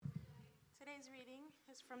Today's reading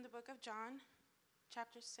is from the book of John,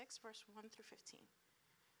 chapter 6, verse 1 through 15.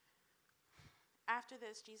 After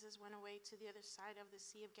this, Jesus went away to the other side of the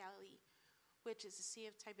Sea of Galilee, which is the Sea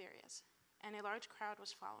of Tiberias, and a large crowd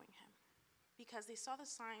was following him. Because they saw the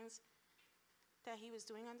signs that he was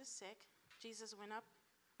doing on the sick, Jesus went up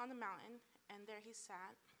on the mountain, and there he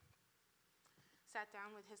sat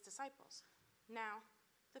down with his disciples. Now,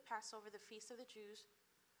 the Passover, the feast of the Jews,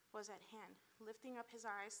 was at hand. Lifting up his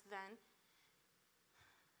eyes then,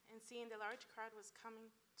 and seeing the large crowd was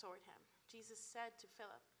coming toward him, Jesus said to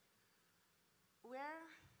Philip,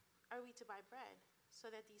 "Where are we to buy bread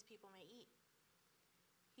so that these people may eat?"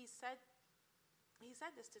 He said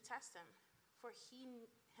this to test him, for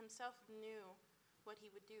he himself knew what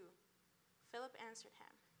he would do. Philip answered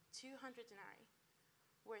him, 200 denarii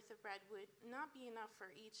worth of bread would not be enough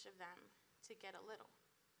for each of them to get a little.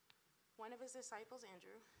 One of his disciples,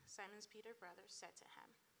 Andrew, Simon Peter's brother, said to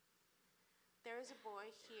him, "There is a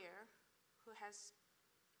boy here who has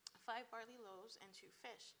 5 barley loaves and 2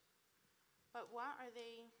 fish. But what are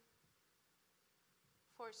they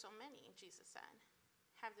for so many?" Jesus said.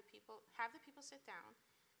 Have the people sit down."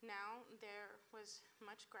 Now there was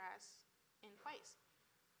much grass in place.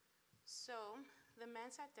 So the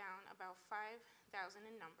men sat down, about 5,000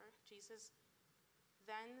 in number. Jesus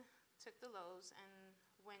then took the loaves, and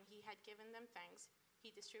when he had given them thanks,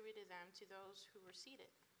 he distributed them to those who were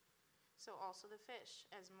seated. So also the fish,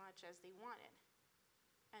 as much as they wanted.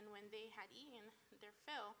 And when they had eaten their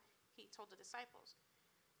fill, he told the disciples,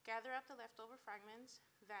 "Gather up the leftover fragments,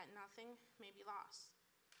 that nothing may be lost."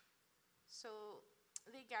 So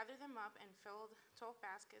they gathered them up and filled 12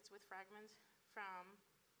 baskets with fragments from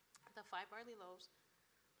the 5 barley loaves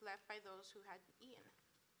left by those who had eaten.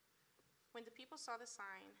 When the people saw the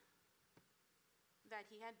sign that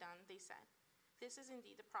he had done, they said, "This is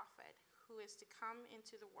indeed the prophet who is to come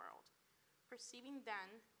into the world." Perceiving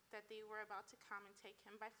then that they were about to come and take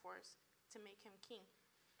him by force to make him king,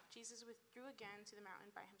 Jesus withdrew again to the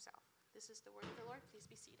mountain by himself. This is the word of the Lord. Please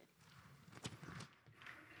be seated.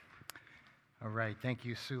 All right, thank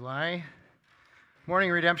you, Sulai.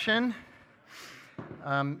 Morning, Redemption.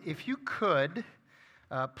 If you could,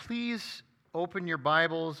 please open your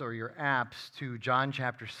Bibles or your apps to John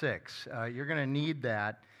chapter 6. You're going to need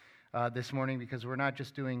that this morning because we're not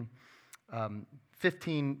just doing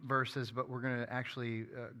 15 verses, but we're going to actually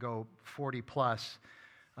go 40 plus.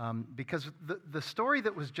 Because the story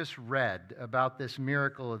that was just read about this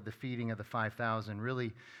miracle of the feeding of the 5,000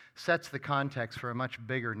 really sets the context for a much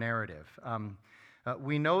bigger narrative.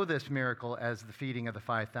 We know this miracle as the feeding of the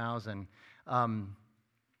 5,000.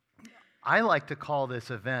 I like to call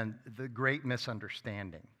this event the Great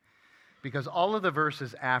Misunderstanding, because all of the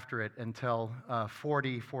verses after it until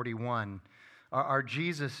 40, 41 are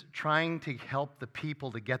Jesus trying to help the people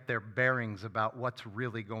to get their bearings about what's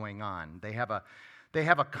really going on. They have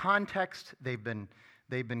a context. They've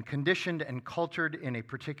been conditioned and cultured in a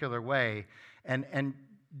particular way, and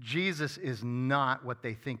Jesus is not what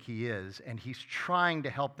they think he is, and he's trying to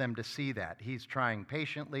help them to see that. He's trying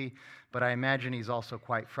patiently, but I imagine he's also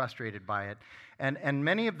quite frustrated by it. And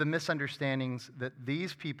many of the misunderstandings that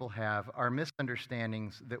these people have are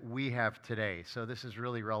misunderstandings that we have today. So this is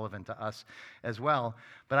really relevant to us as well.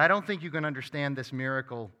 But I don't think you can understand this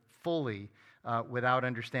miracle fully without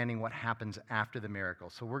understanding what happens after the miracle.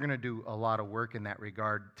 So we're going to do a lot of work in that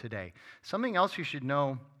regard today. Something else you should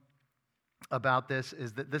know about this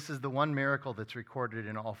is that this is the one miracle that's recorded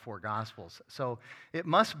in all 4 Gospels. So it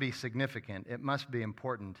must be significant. It must be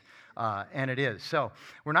important, and it is. So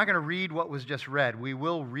we're not going to read what was just read. We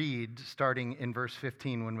will read starting in verse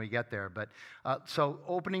 15 when we get there. But so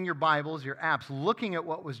opening your Bibles, your apps, looking at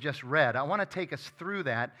what was just read, I want to take us through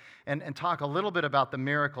that and talk a little bit about the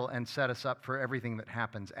miracle and set us up for everything that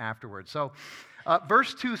happens afterwards. So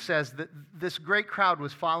verse 2 says that this great crowd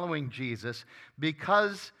was following Jesus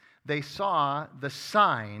because they saw the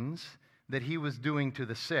signs that he was doing to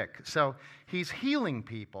the sick. So he's healing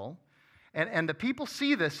people, and the people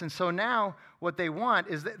see this, and so now what they want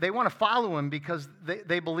is that they want to follow him because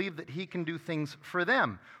they believe that he can do things for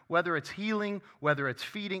them, whether it's healing, whether it's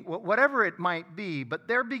feeding, whatever it might be. But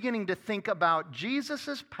they're beginning to think about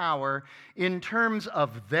Jesus' power in terms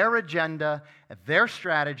of their agenda, their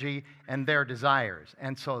strategy, and their desires.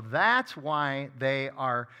 And so that's why they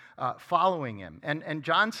are following him. And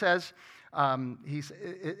John says,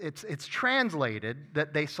 it's translated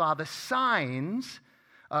that they saw the signs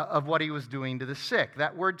of what he was doing to the sick.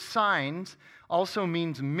 That word signs also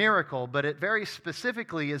means miracle, but it very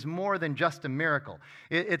specifically is more than just a miracle.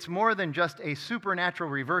 It's more than just a supernatural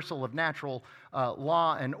reversal of natural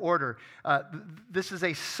law and order. This is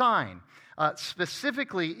a sign.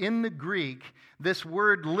 Specifically in the Greek, this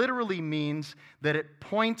word literally means that it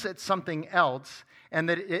points at something else, and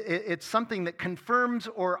that it's something that confirms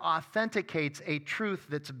or authenticates a truth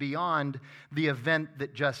that's beyond the event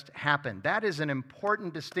that just happened. That is an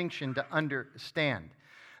important distinction to understand.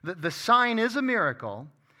 The sign is a miracle,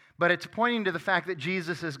 but it's pointing to the fact that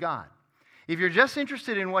Jesus is God. If you're just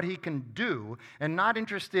interested in what he can do and not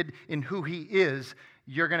interested in who he is,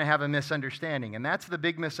 you're going to have a misunderstanding. And that's the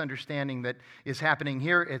big misunderstanding that is happening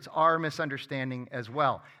here. It's our misunderstanding as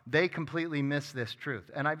well. They completely miss this truth.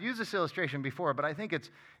 And I've used this illustration before, but I think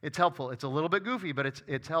it's helpful. It's a little bit goofy, but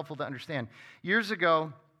it's helpful to understand. Years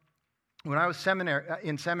ago, when I was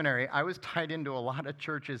in seminary, I was tied into a lot of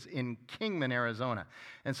churches in Kingman, Arizona.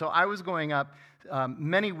 And so I was going up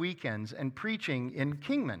many weekends and preaching in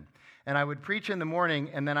Kingman. And I would preach in the morning,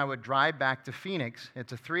 and then I would drive back to Phoenix.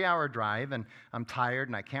 It's a 3-hour drive, and I'm tired,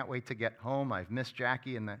 and I can't wait to get home. I've missed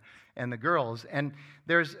Jackie and the girls. And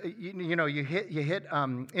there's, you hit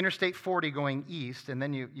Interstate 40 going east, and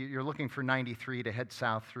then you're looking for 93 to head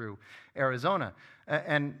south through Arizona.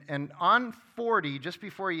 And on 40, just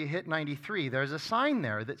before you hit 93, there's a sign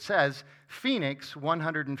there that says Phoenix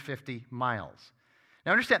 150 miles.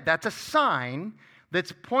 Now understand, that's a sign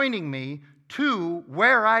that's pointing me to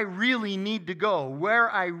where I really need to go,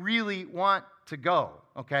 where I really want to go,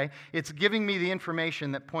 okay? It's giving me the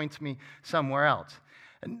information that points me somewhere else.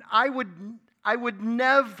 And I would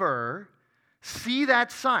never see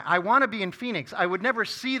that sign. I want to be in Phoenix. I would never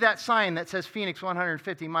see that sign that says Phoenix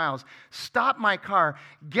 150 miles, stop my car,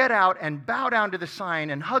 get out and bow down to the sign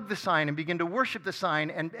and hug the sign and begin to worship the sign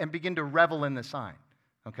and begin to revel in the sign,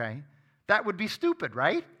 okay? That would be stupid,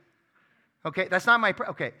 right? Okay, that's not my...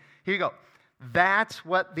 Okay, here you go. That's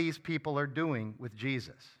what these people are doing with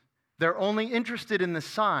Jesus. They're only interested in the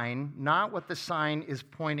sign, not what the sign is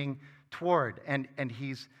pointing toward. And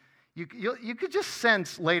you could just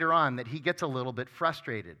sense later on that he gets a little bit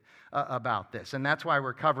frustrated about this. And that's why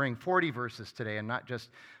we're covering 40 verses today and not just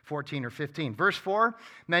 14 or 15. Verse 4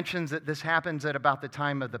 mentions that this happens at about the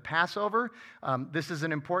time of the Passover. This is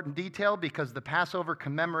an important detail because the Passover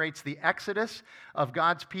commemorates the exodus of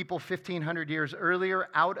God's people 1,500 years earlier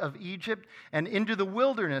out of Egypt and into the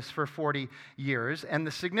wilderness for 40 years. And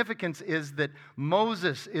the significance is that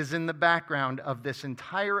Moses is in the background of this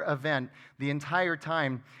entire event the entire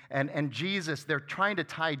time. And Jesus, they're trying to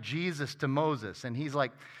tie Jesus to Moses. And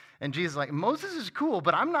Jesus is like, Moses is cool,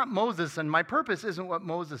 but I'm not Moses, and my purpose isn't what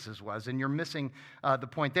Moses's was, and you're missing the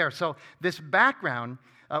point there. So this background,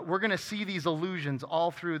 we're going to see these allusions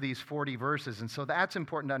all through these 40 verses, and so that's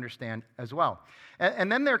important to understand as well.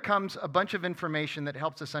 And then there comes a bunch of information that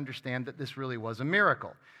helps us understand that this really was a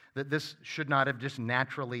miracle, that this should not have just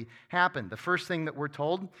naturally happened. The first thing that we're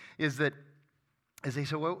told is that as they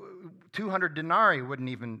said, well, 200 denarii wouldn't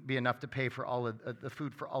even be enough to pay for all of the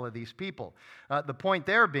food for all of these people. The point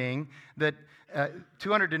there being that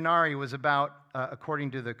 200 denarii was about,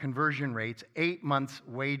 according to the conversion rates, 8 months'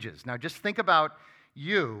 wages. Now, just think about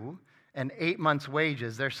you and 8 months'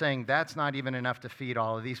 wages. They're saying that's not even enough to feed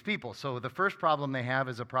all of these people. So the first problem they have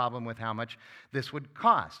is a problem with how much this would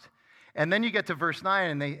cost. And then you get to verse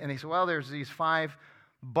 9, and they say, well, there's these 5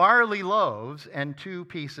 barley loaves and 2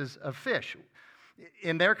 pieces of fish.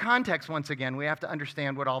 In their context, once again, we have to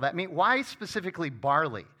understand what all that means. Why specifically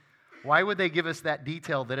barley? Why would they give us that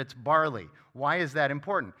detail that it's barley? Why is that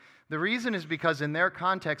important? The reason is because in their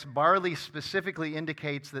context, barley specifically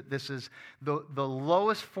indicates that this is the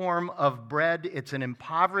lowest form of bread. It's an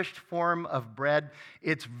impoverished form of bread.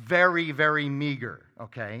 It's very, very meager,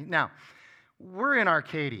 okay? Now, we're in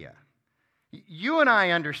Arcadia. You and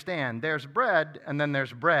I understand there's bread and then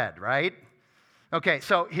there's bread, right? Okay,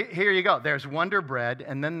 so here you go. There's Wonder Bread,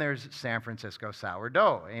 and then there's San Francisco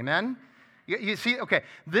sourdough. Amen? You see, okay,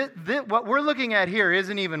 what we're looking at here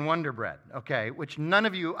isn't even Wonder Bread, okay, which none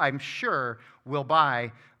of you, I'm sure, will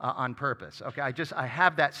buy on purpose. Okay, I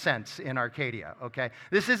have that sense in Arcadia, okay?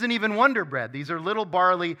 This isn't even Wonder Bread. These are little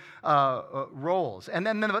barley rolls. And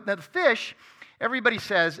then the fish, everybody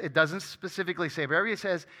says, it doesn't specifically say, but everybody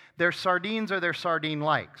says they're sardines or they're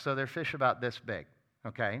sardine-like, so they're fish about this big,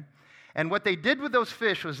 okay? And what they did with those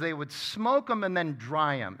fish was they would smoke them and then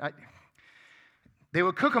dry them. They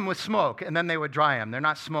would cook them with smoke and then they would dry them. They're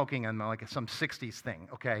not smoking them like some 60s thing,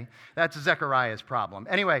 okay? That's Zechariah's problem.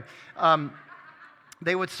 Anyway,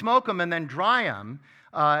 they would smoke them and then dry them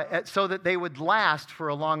so that they would last for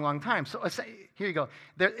a long, long time. So here you go.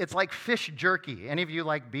 It's like fish jerky. Any of you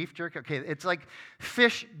like beef jerky? Okay, it's like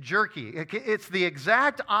fish jerky. It's the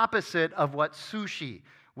exact opposite of what sushi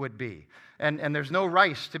would be. And there's no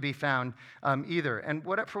rice to be found either. And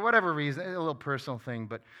for whatever reason, a little personal thing,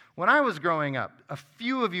 but when I was growing up, a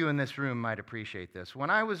few of you in this room might appreciate this.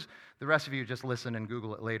 The rest of you just listen and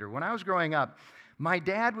Google it later. When I was growing up, my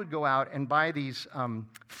dad would go out and buy these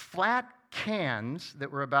flat cans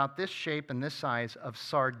that were about this shape and this size of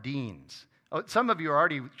sardines. Oh, some of you are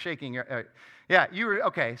already shaking your... yeah, you were...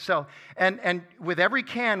 Okay, so... And with every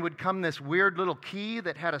can would come this weird little key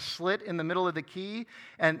that had a slit in the middle of the key,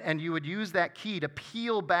 and you would use that key to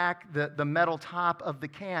peel back the metal top of the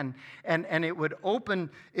can, and it would open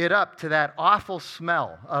it up to that awful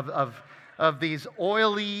smell of these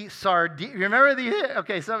oily sardines. Remember these?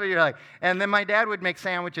 Okay, some of you are like, and then my dad would make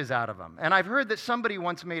sandwiches out of them. And I've heard that somebody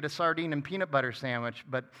once made a sardine and peanut butter sandwich,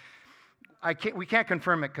 but we can't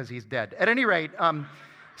confirm it because he's dead. At any rate,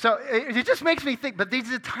 so it just makes me think, but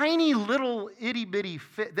these are tiny little itty-bitty,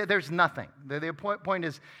 there's nothing. The point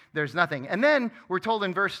is there's nothing. And then we're told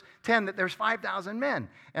in verse 10 that there's 5,000 men.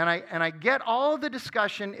 And I get all the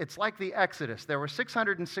discussion. It's like the Exodus. There were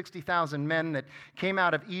 660,000 men that came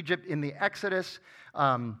out of Egypt in the Exodus.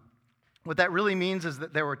 What that really means is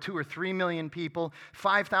that there were 2 or 3 million people,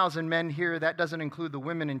 5,000 men here. That doesn't include the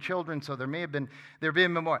women and children, so there have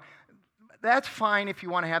been more. That's fine if you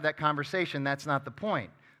want to have that conversation. That's not the point.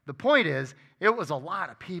 The point is, it was a lot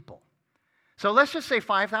of people. So let's just say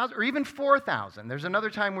 5,000 or even 4,000. There's another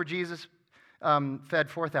time where Jesus fed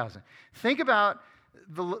 4,000. Think about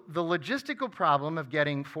the logistical problem of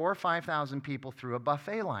getting 4,000 or 5,000 people through a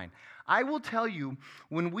buffet line. I will tell you,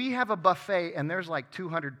 when we have a buffet and there's like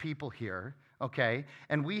 200 people here, okay,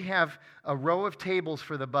 and we have a row of tables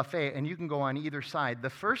for the buffet, and you can go on either side, the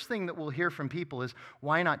first thing that we'll hear from people is,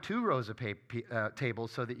 why not 2 rows of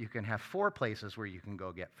tables so that you can have 4 places where you can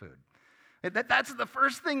go get food? That's the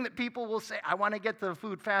first thing that people will say. I want to get the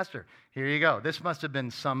food faster. Here you go. This must have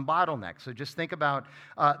been some bottleneck. So just think about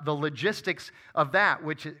the logistics of that,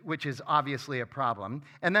 which is obviously a problem.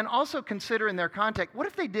 And then also consider in their context, what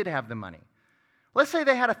if they did have the money? Let's say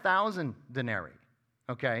they had 1,000 denarii,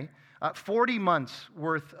 okay? 40 months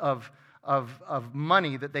worth of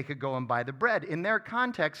money that they could go and buy the bread. In their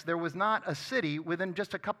context, there was not a city within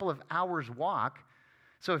just a couple of hours' walk.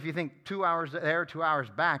 So if you think 2 hours there, 2 hours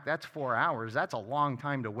back, that's 4 hours. That's a long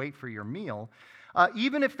time to wait for your meal.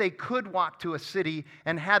 Even if they could walk to a city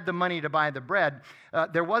and had the money to buy the bread,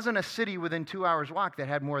 there wasn't a city within 2 hours' walk that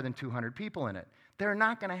had more than 200 people in it. They're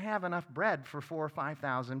not going to have enough bread for 4,000 or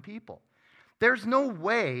 5,000 people. There's no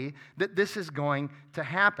way that this is going to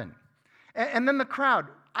happen. And then the crowd.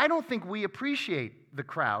 I don't think we appreciate the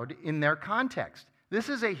crowd in their context. This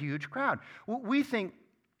is a huge crowd. We think,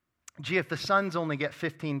 gee, if the Suns only get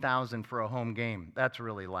 15,000 for a home game, that's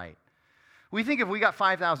really light. We think if we got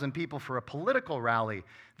 5,000 people for a political rally,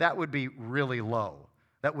 that would be really low.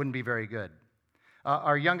 That wouldn't be very good.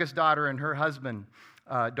 Our youngest daughter and her husband,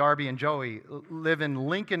 Darby and Joey, live in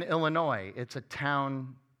Lincoln, Illinois. It's a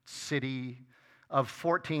town, city of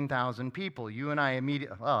 14,000 people. You and I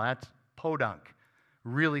immediately, well, that's podunk,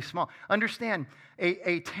 really small. Understand,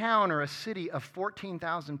 a town or a city of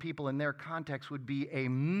 14,000 people in their context would be a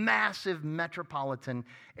massive metropolitan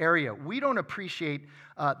area. We don't appreciate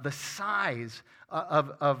the size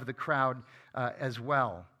of the crowd as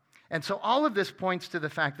well. And so all of this points to the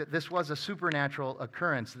fact that this was a supernatural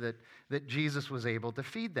occurrence that Jesus was able to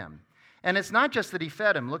feed them. And it's not just that he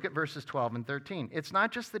fed them. Look at verses 12 and 13. It's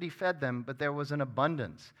not just that he fed them, but there was an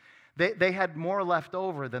abundance. They had more left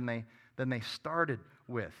over than they started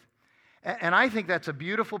with. And I think that's a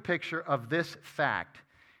beautiful picture of this fact.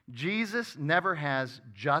 Jesus never has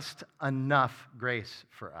just enough grace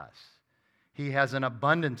for us. He has an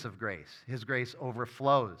abundance of grace. His grace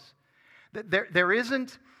overflows. There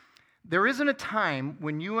isn't a time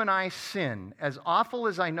when you and I sin, as awful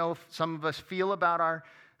as I know some of us feel about our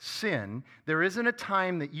sin, there isn't a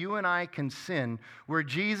time that you and I can sin where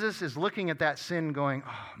Jesus is looking at that sin going,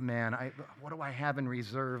 oh man, what do I have in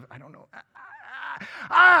reserve? I don't know.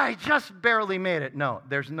 I just barely made it. No,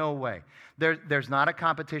 there's no way. There's not a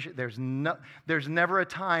competition. There's never a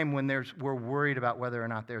time when we're worried about whether or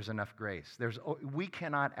not there's enough grace. We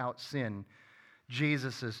cannot out-sin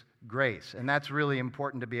Jesus' grace. And that's really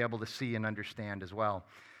important to be able to see and understand as well.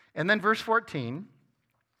 And then verse 14,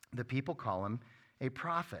 the people call him a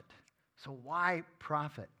prophet. So why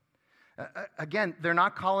prophet? Again, they're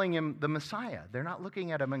not calling him the Messiah. They're not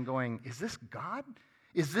looking at him and going, is this God?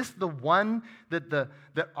 Is this the one that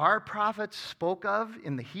our prophets spoke of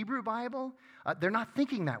in the Hebrew Bible? They're not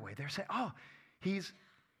thinking that way. They're saying, oh, he's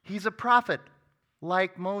a prophet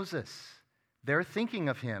like Moses. They're thinking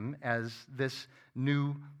of him as this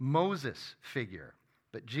new Moses figure.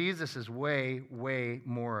 But Jesus is way, way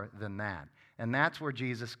more than that. And that's where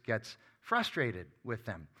Jesus gets frustrated with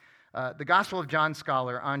them. The Gospel of John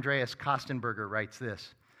scholar Andreas Kostenberger writes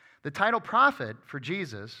this: "The title prophet for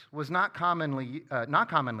Jesus was not commonly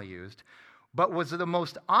used, but was the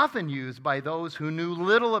most often used by those who knew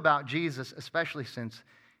little about Jesus, especially since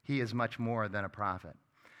he is much more than a prophet."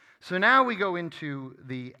 So now we go into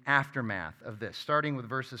the aftermath of this, starting with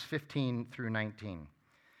verses 15 through 19.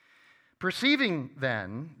 "Perceiving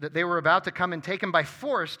then that they were about to come and take him by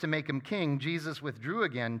force to make him king, Jesus withdrew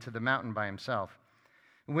again to the mountain by himself.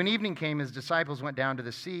 When evening came, his disciples went down to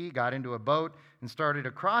the sea, got into a boat, and started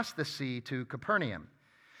across the sea to Capernaum.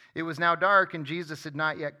 It was now dark, and Jesus had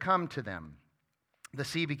not yet come to them. The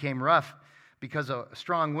sea became rough because a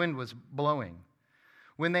strong wind was blowing.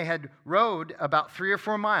 When they had rowed about 3 or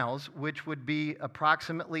 4 miles, which would be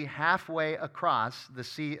approximately halfway across the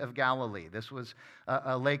Sea of Galilee. This was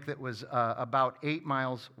a lake that was about 8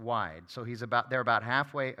 miles wide, so they're about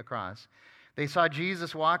halfway across. They saw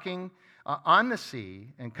Jesus walking on the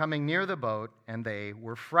sea and coming near the boat, and they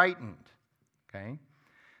were frightened." Okay?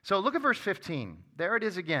 So look at verse 15. There it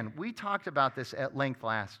is again. We talked about this at length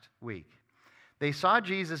last week. They saw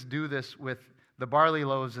Jesus do this with the barley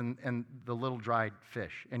loaves and the little dried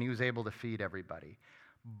fish, and he was able to feed everybody.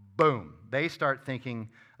 Boom. They start thinking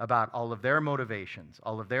about all of their motivations,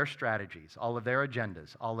 all of their strategies, all of their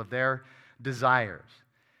agendas, all of their desires.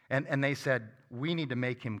 And they said, we need to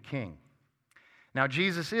make him king. Now,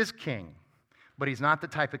 Jesus is king, but he's not the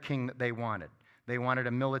type of king that they wanted. They wanted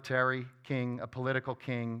a military king, a political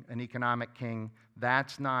king, an economic king.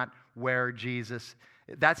 That's not where Jesus,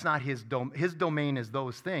 that's not his domain. His domain is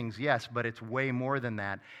those things, yes, but it's way more than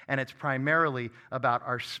that. And it's primarily about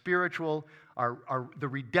our spiritual, the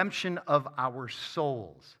redemption of our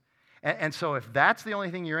souls. And so if that's the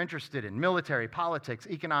only thing you're interested in, military, politics,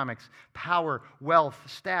 economics, power, wealth,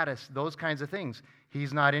 status, those kinds of things,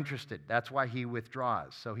 he's not interested. That's why he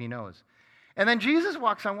withdraws, so he knows. And then Jesus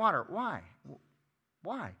walks on water. Why?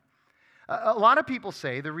 Why? A lot of people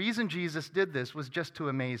say the reason Jesus did this was just to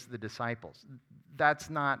amaze the disciples. That's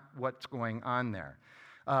not what's going on there.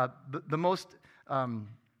 The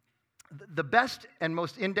best and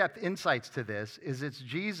most in-depth insights to this is it's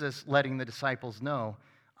Jesus letting the disciples know,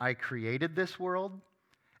 I created this world,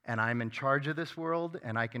 and I'm in charge of this world,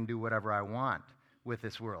 and I can do whatever I want with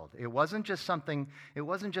this world. It wasn't just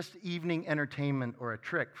evening entertainment or a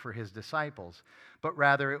trick for his disciples, but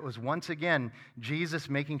rather it was once again Jesus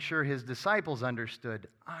making sure his disciples understood,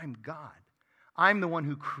 I'm God. I'm the one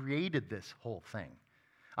who created this whole thing.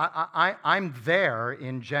 I'm there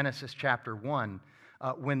in Genesis chapter 1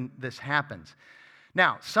 when this happens.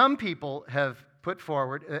 Now, some people have put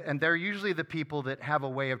forward, and they're usually the people that have a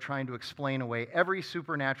way of trying to explain away every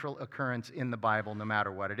supernatural occurrence in the Bible, no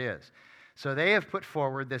matter what it is. So they have put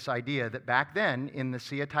forward this idea that back then in the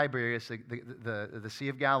Sea of Tiberias, the Sea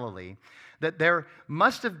of Galilee, that there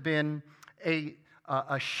must have been a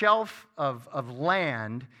shelf of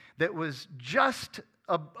land that was just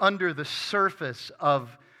under the surface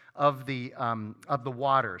of the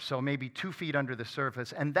water, so maybe 2 feet under the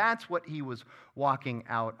surface, and that's what he was walking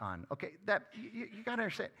out on. Okay, that you got to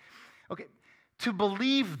understand. Okay, to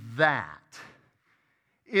believe that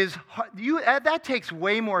is that takes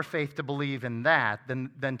way more faith to believe in that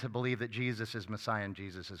than to believe that Jesus is Messiah and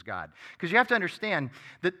Jesus is God. Because you have to understand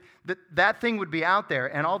that thing would be out there,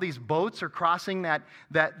 and all these boats are crossing that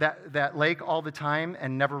lake all the time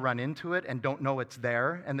and never run into it and don't know it's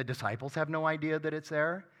there, and the disciples have no idea that it's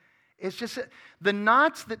there. It's just the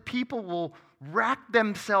knots that people will rack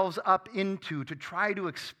themselves up into to try to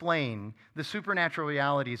explain the supernatural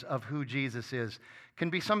realities of who Jesus is can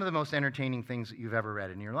be some of the most entertaining things that you've ever read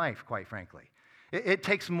in your life, quite frankly. It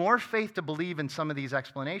takes more faith to believe in some of these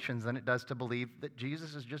explanations than it does to believe that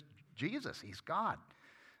Jesus is just Jesus. He's God.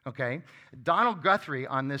 Okay? Donald Guthrie,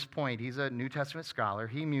 on this point, he's a New Testament scholar,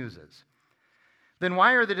 he muses. Then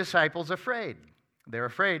why are the disciples afraid? They're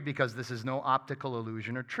afraid because this is no optical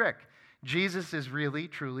illusion or trick. Jesus is really,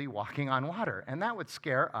 truly walking on water, and that would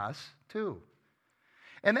scare us too.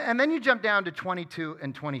 And then you jump down to 22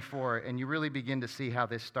 and 24, and you really begin to see how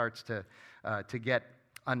this starts to get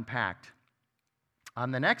unpacked.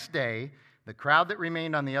 On the next day, the crowd that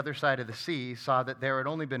remained on the other side of the sea saw that there had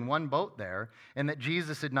only been one boat there, and that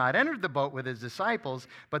Jesus had not entered the boat with his disciples,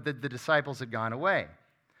 but that the disciples had gone away.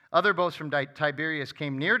 Other boats from Tiberias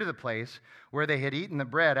came near to the place where they had eaten the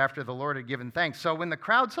bread after the Lord had given thanks. So when the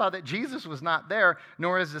crowd saw that Jesus was not there,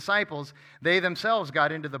 nor his disciples, they themselves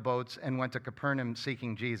got into the boats and went to Capernaum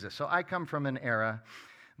seeking Jesus. So I come from an era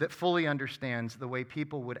that fully understands the way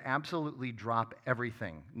people would absolutely drop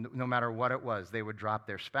everything, no matter what it was. They would drop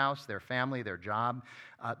their spouse, their family, their job.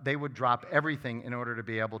 They would drop everything in order to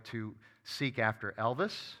be able to seek after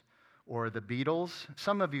Elvis or the Beatles.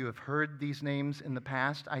 Some of you have heard these names in the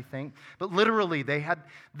past, I think. But literally,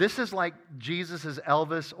 this is like Jesus'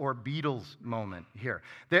 Elvis or Beatles moment here.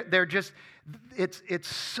 They're just, it's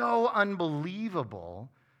so unbelievable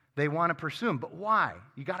they want to pursue him. But why?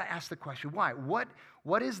 You got to ask the question, why?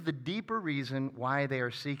 What is the deeper reason why they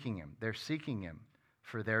are seeking him? They're seeking him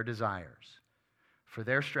for their desires, for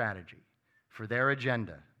their strategy, for their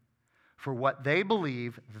agenda, for what they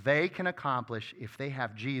believe they can accomplish if they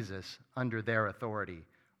have Jesus under their authority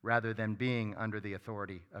rather than being under the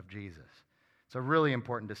authority of Jesus. It's a really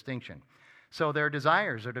important distinction. So their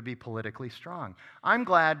desires are to be politically strong. I'm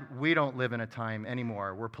glad we don't live in a time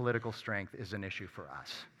anymore where political strength is an issue for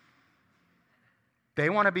us. They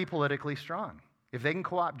want to be politically strong. If they can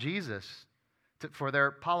co-opt Jesus for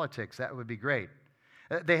their politics, that would be great.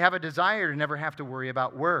 They have a desire to never have to worry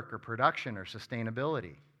about work or production or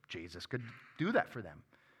sustainability. Jesus could do that for them.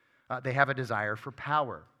 They have a desire for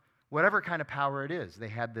power. Whatever kind of power it is, they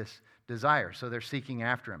had this desire, so they're seeking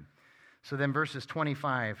after him. So then verses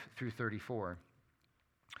 25 through 34.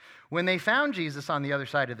 When they found Jesus on the other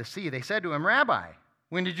side of the sea, they said to him, "Rabbi,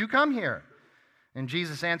 when did you come here?" And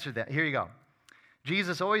Jesus answered that. Here you go.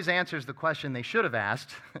 Jesus always answers the question they should have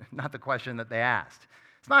asked, not the question that they asked.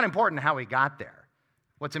 It's not important how he got there.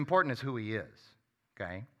 What's important is who he is,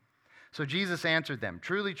 okay? So Jesus answered them,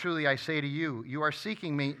 "Truly, truly, I say to you, you are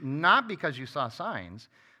seeking me not because you saw signs,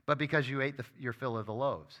 but because you ate your fill of the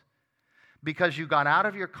loaves. Because you got out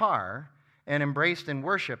of your car and embraced and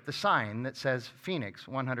worshiped the sign that says Phoenix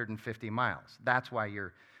 150 miles. That's why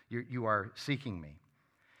you are seeking me."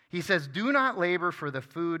 He says, "Do not labor for the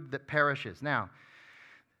food that perishes." Now,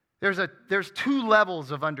 there's two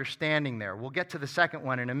levels of understanding there. We'll get to the second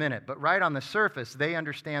one in a minute. But right on the surface, they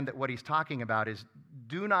understand that what he's talking about is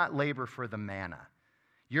do not labor for the manna.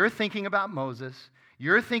 You're thinking about Moses.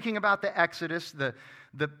 You're thinking about the Exodus. The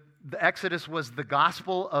Exodus was the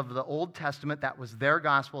gospel of the Old Testament. That was their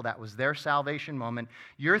gospel. That was their salvation moment.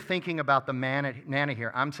 You're thinking about the manna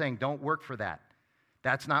here. I'm saying don't work for that.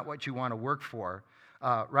 That's not what you want to work for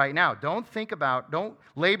right now. Don't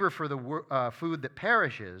labor for the food that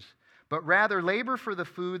perishes, but rather labor for the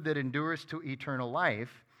food that endures to eternal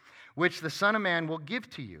life, which the Son of Man will give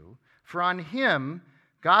to you. For on him,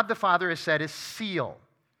 God the Father has set his seal.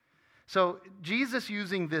 So Jesus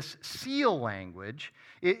using this seal language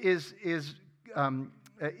is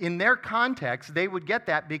in their context, they would get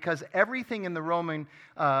that because everything in the Roman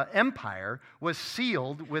Empire was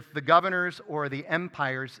sealed with the governor's or the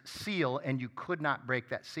empire's seal, and you could not break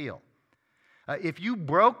that seal. If you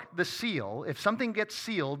broke the seal, if something gets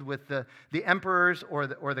sealed with the emperor's or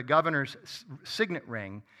the governor's signet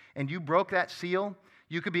ring, and you broke that seal,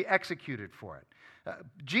 you could be executed for it.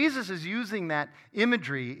 Jesus is using that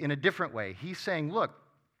imagery in a different way. He's saying, look,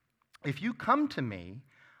 if you come to me,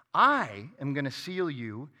 I am going to seal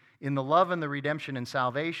you in the love and the redemption and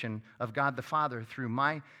salvation of God the Father through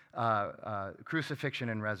my crucifixion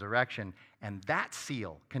and resurrection, and that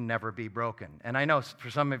seal can never be broken. And I know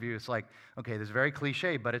for some of you it's like, okay, this is very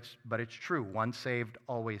cliche, but it's true. Once saved,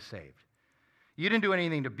 always saved. You didn't do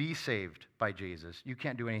anything to be saved by Jesus. You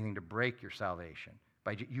can't do anything to break your salvation.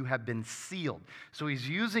 You have been sealed. So he's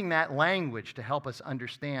using that language to help us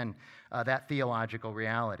understand that theological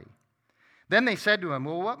reality. Then they said to him,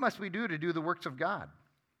 "Well, what must we do to do the works of God?"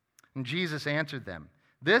 And Jesus answered them,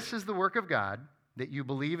 "This is the work of God, that you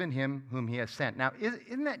believe in him whom he has sent." Now,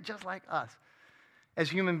 isn't that just like us as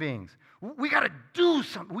human beings? We got to do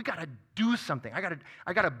something. We got to do something. I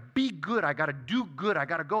got to be good. I got to do good. I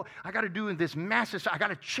got to go. I got to do this massive stuff. I got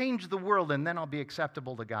to change the world, and then I'll be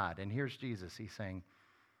acceptable to God. And here's Jesus. He's saying,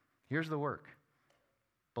 here's the work.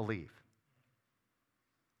 Believe.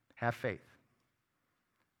 Have faith.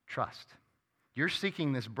 Trust. You're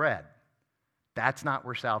seeking this bread. That's not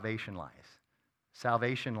where salvation lies.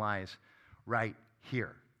 Salvation lies right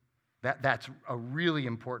here. That's a really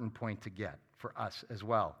important point to get for us as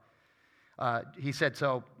well. He said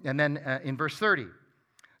so, and then in verse 30,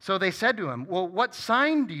 so they said to him, "Well, what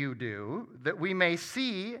sign do you do that we may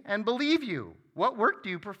see and believe you? What work do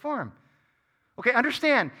you perform?" Okay,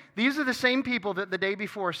 understand, these are the same people that the day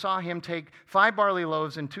before saw him take 5 barley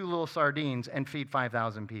loaves and 2 little sardines and feed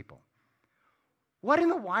 5,000 people. What in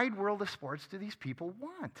the wide world of sports do these people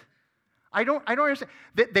want? I don't understand.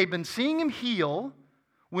 They've been seeing him heal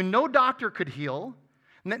when no doctor could heal.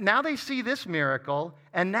 Now they see this miracle,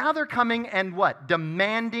 and now they're coming and what?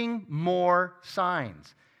 Demanding more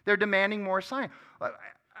signs. They're demanding more signs.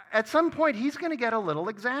 at some point, he's going to get a little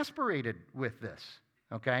exasperated with this,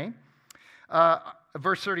 okay?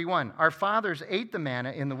 Verse 31, our fathers ate the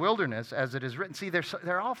manna in the wilderness, as it is written. See,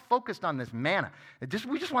 they're all focused on this manna.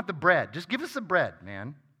 We just want the bread. Just give us the bread,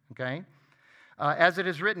 man, okay? As it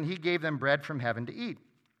is written, he gave them bread from heaven to eat.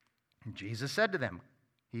 And Jesus said to them,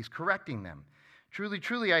 he's correcting them, truly,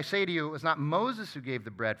 truly, I say to you, it was not Moses who gave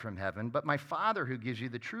the bread from heaven, but my Father who gives you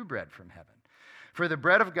the true bread from heaven. For the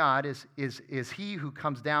bread of God is he who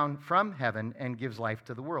comes down from heaven and gives life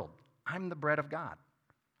to the world. I'm the bread of God.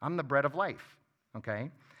 I'm the bread of life, okay?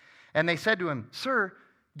 And they said to him, sir,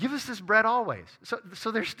 give us this bread always.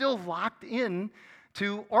 So they're still locked in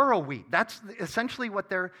to oro wheat. That's essentially what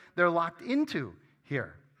they're locked into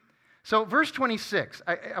here. So verse 26,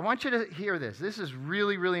 I want you to hear this. This is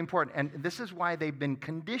really, really important, and this is why they've been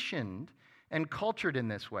conditioned and cultured in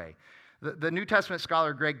this way. The New Testament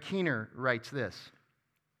scholar Greg Keener writes this.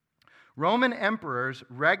 Roman emperors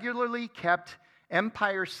regularly kept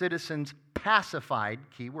empire citizens pacified,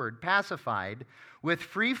 key word, pacified, with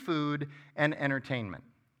free food and entertainment.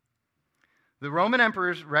 The Roman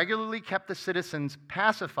emperors regularly kept the citizens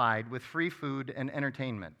pacified with free food and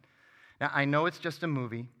entertainment. Now, I know it's just a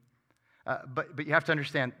movie. But you have to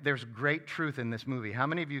understand, there's great truth in this movie. How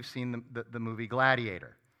many of you have seen the movie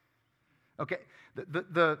Gladiator? Okay,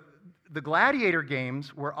 the Gladiator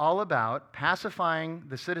games were all about pacifying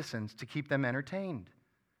the citizens to keep them entertained.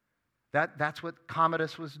 That's what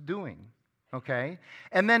Commodus was doing, okay?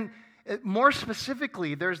 And then, more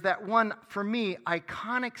specifically, there's that one, for me,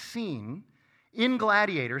 iconic scene in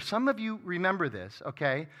Gladiator. Some of you remember this,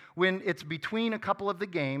 okay? When it's between a couple of the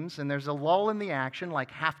games and there's a lull in the action, like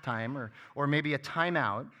halftime or maybe a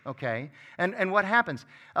timeout, okay? And what happens?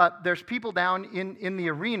 There's people down in the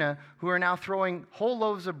arena who are now throwing whole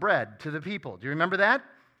loaves of bread to the people. Do you remember that?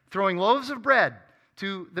 Throwing loaves of bread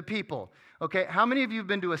to the people. Okay, how many of you have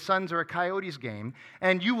been to a Suns or a Coyotes game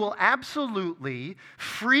and you will absolutely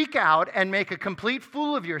freak out and make a complete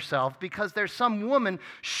fool of yourself because there's some woman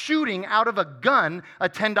shooting out of a gun a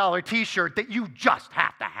 $10 t-shirt that you just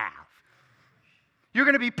have to have? You're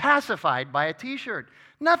going to be pacified by a t-shirt.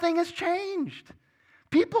 Nothing has changed.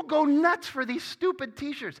 People go nuts for these stupid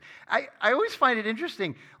t-shirts. I always find it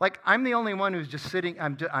interesting. Like, I'm the only one who's just sitting,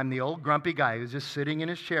 I'm the old grumpy guy who's just sitting in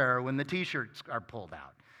his chair when the t-shirts are pulled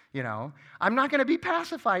out. You know, I'm not going to be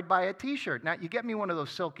pacified by a t-shirt. Now, you get me one of those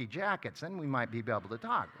silky jackets, then we might be able to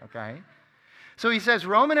talk, okay? So he says,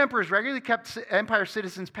 Roman emperors regularly kept empire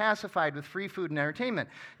citizens pacified with free food and entertainment.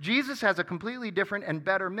 Jesus has a completely different and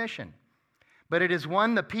better mission, but it is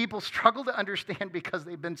one the people struggle to understand because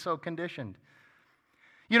they've been so conditioned.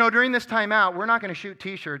 You know, during this time out, we're not going to shoot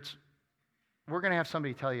t-shirts. We're going to have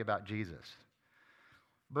somebody tell you about Jesus.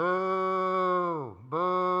 Boo,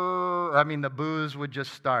 boo. I mean, the boos would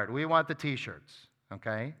just start. We want the t-shirts,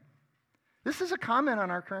 okay? This is a comment on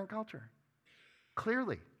our current culture,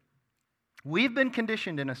 clearly. We've been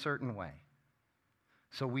conditioned in a certain way,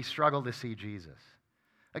 so we struggle to see Jesus.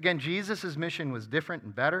 Again, Jesus' mission was different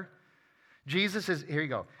and better. Here you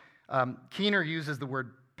go. Keener uses the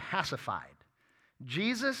word pacified.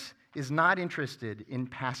 Jesus is not interested in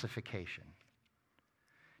pacification.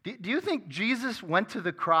 Do you think Jesus went to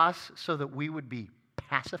the cross so that we would be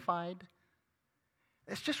pacified?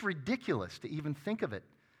 It's just ridiculous to even think of it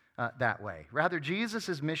that way. Rather,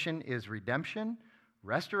 Jesus' mission is redemption,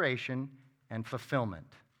 restoration, and fulfillment.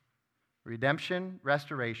 Redemption,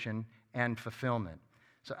 restoration, and fulfillment.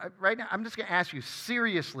 So right now, I'm just going to ask you,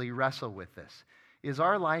 seriously wrestle with this. Is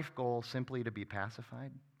our life goal simply to be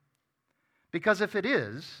pacified? Because if it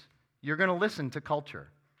is, you're going to listen to culture.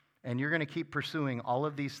 And you're going to keep pursuing all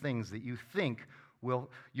of these things that you think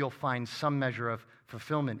you'll find some measure of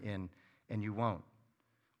fulfillment in, and you won't.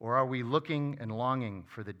 Or are we looking and longing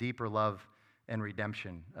for the deeper love and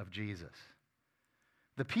redemption of Jesus?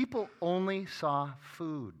 The people only saw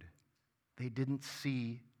food. They didn't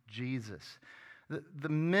see Jesus. The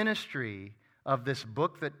ministry of this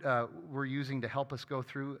book that we're using to help us go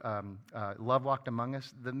through, Love Walked Among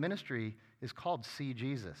Us, the ministry is called See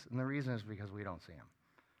Jesus. And the reason is because we don't see him.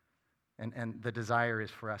 And the desire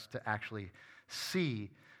is for us to actually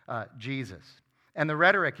see Jesus. And the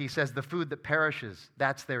rhetoric, he says, the food that perishes,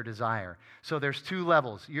 that's their desire. So there's two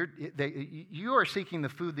levels. You are seeking the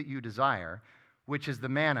food that you desire, which is the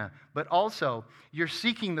manna, but also you're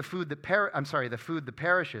seeking the food that the food that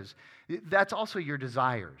perishes. That's also your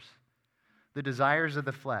desires. The desires of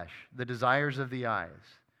the flesh, the desires of the eyes,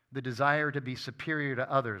 the desire to be superior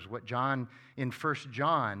to others, what John in 1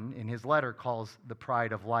 John in his letter calls the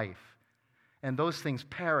pride of life. And those things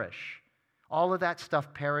perish. All of that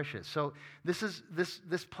stuff perishes. So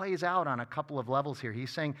this plays out on a couple of levels here.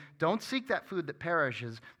 He's saying, don't seek that food that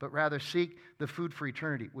perishes, but rather seek the food for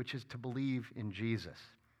eternity, which is to believe in Jesus.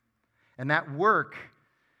 And that work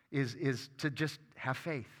is to just have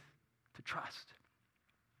faith, to trust,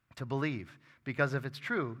 to believe. Because if it's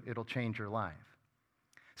true, it'll change your life.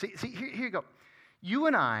 See, here you go. You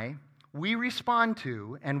and I, we respond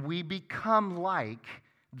to and we become like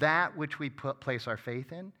that which we place our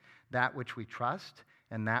faith in, that which we trust,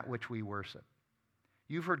 and that which we worship.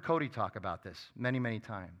 You've heard Cody talk about this many, many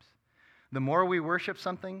times. The more we worship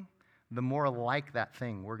something, the more like that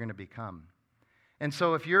thing we're going to become. And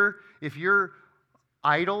so if your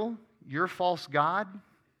idol, your false god,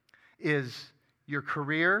 is your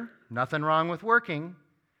career, nothing wrong with working,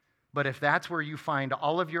 but if that's where you find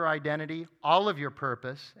all of your identity, all of your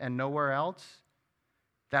purpose, and nowhere else,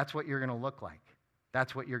 that's what you're going to look like.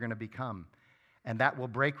 That's what you're going to become. And that will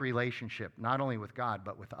break relationship, not only with God,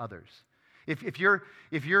 but with others. If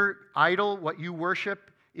your idol, what you worship,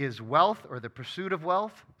 is wealth or the pursuit of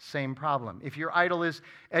wealth, same problem. If your idol is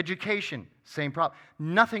education, same problem.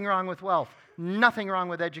 Nothing wrong with wealth. Nothing wrong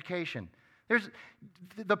with education.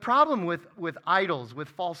 The problem with idols, with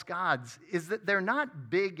false gods, is that they're not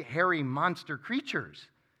big, hairy monster creatures.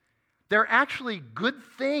 They're actually good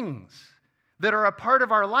things that are a part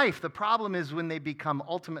of our life. The problem is when they become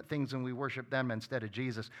ultimate things and we worship them instead of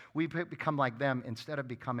Jesus. We become like them instead of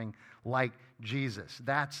becoming like Jesus.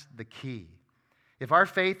 That's the key. If our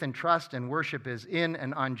faith and trust and worship is in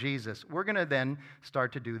and on Jesus, we're going to then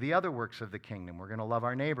start to do the other works of the kingdom. We're going to love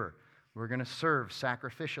our neighbor. We're going to serve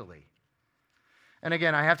sacrificially. And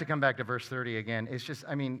again, I have to come back to verse 30 again. It's just,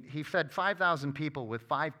 he fed 5,000 people with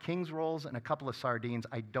 5 king's rolls and a couple of sardines.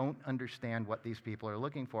 I don't understand what these people are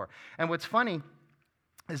looking for. And what's funny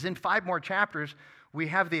is in 5 more chapters, we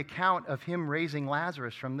have the account of him raising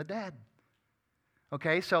Lazarus from the dead.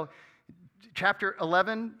 Okay, so chapter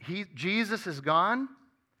 11, Jesus is gone.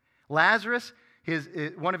 Lazarus,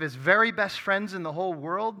 one of his very best friends in the whole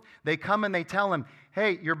world, they come and they tell him,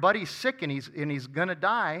 hey, your buddy's sick and he's going to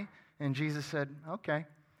die. And Jesus said, okay.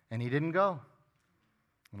 And he didn't go.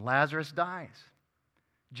 And Lazarus dies.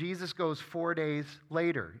 Jesus goes 4 days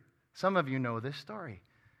later. Some of you know this story.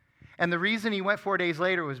 And the reason he went 4 days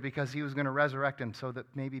later was because he was going to resurrect him so that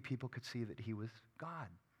maybe people could see that he was God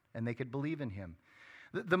and they could believe in him.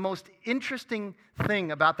 The most interesting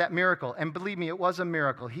thing about that miracle, and believe me, it was a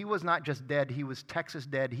miracle. He was not just dead. He was Texas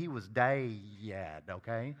dead. He was dead,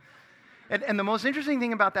 okay? And the most interesting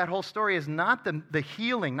thing about that whole story is not the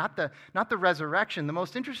healing, not the resurrection. The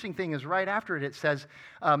most interesting thing is right after it says,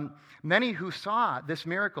 many who saw this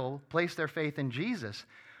miracle placed their faith in Jesus,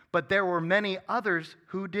 but there were many others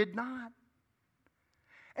who did not.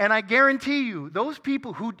 And I guarantee you, those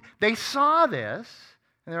people they saw this,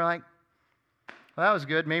 and they're like, well, that was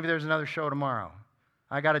good. Maybe there's another show tomorrow.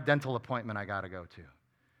 I got a dental appointment I got to go to.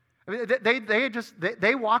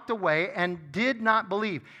 They walked away and did not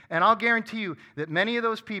believe. And I'll guarantee you that many of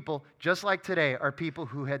those people, just like today, are people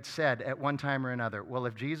who had said at one time or another, well,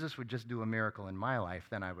 if Jesus would just do a miracle in my life,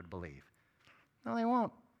 then I would believe. No, they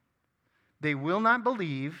won't. They will not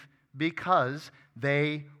believe because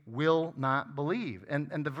they will not believe.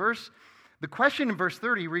 And the question in verse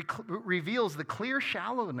 30 reveals the clear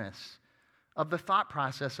shallowness of the thought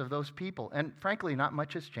process of those people. And frankly, not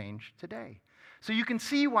much has changed today. So you can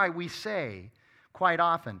see why we say quite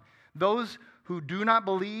often, those who do not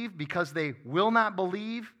believe because they will not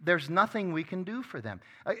believe, there's nothing we can do for them.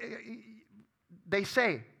 They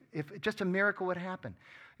say, if just a miracle would happen.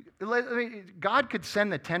 God could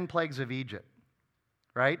send the 10 plagues of Egypt,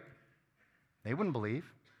 right? They wouldn't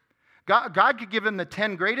believe. God could give them the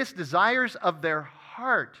 10 greatest desires of their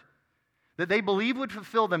heart that they believe would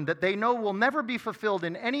fulfill them, that they know will never be fulfilled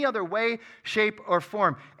in any other way, shape, or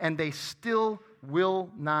form, and they still will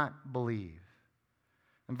not believe.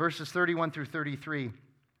 In verses 31 through 33,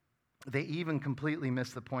 they even completely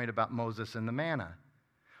miss the point about Moses and the manna.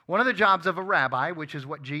 One of the jobs of a rabbi, which is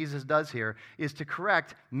what Jesus does here, is to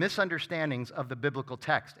correct misunderstandings of the biblical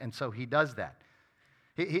text, and so he does that.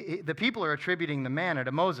 The people are attributing the manna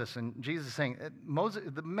to Moses, and Jesus is saying,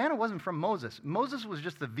 the manna wasn't from Moses. Moses was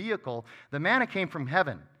just the vehicle. The manna came from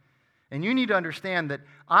heaven. And you need to understand that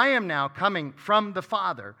I am now coming from the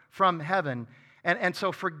Father, from heaven, and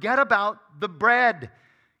so forget about the bread.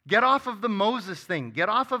 Get off of the Moses thing. Get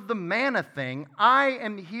off of the manna thing. I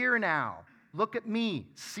am here now. Look at me.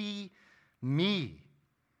 See me.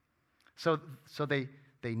 So they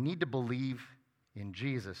need to believe in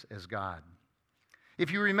Jesus as God. If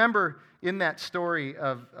you remember in that story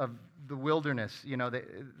of the wilderness,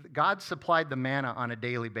 God supplied the manna on a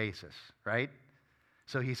daily basis, right?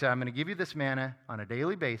 So he said, I'm going to give you this manna on a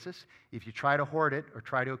daily basis. If you try to hoard it or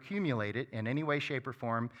try to accumulate it in any way, shape, or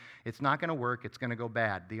form, it's not going to work. It's going to go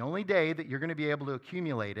bad. The only day that you're going to be able to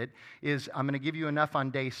accumulate it is I'm going to give you enough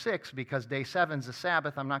on day 6 because day 7's the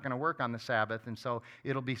Sabbath. I'm not going to work on the Sabbath, and so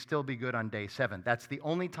it'll still be good on day 7. That's the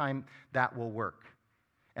only time that will work.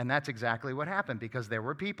 And that's exactly what happened, because there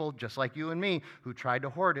were people, just like you and me, who tried to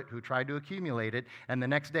hoard it, who tried to accumulate it, and the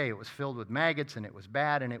next day it was filled with maggots, and it was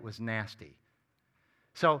bad, and it was nasty.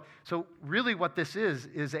 So really what this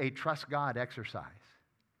is a trust God exercise.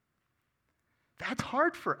 That's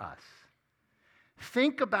hard for us.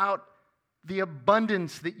 Think about the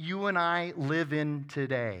abundance that you and I live in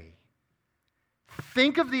today.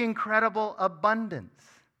 Think of the incredible abundance.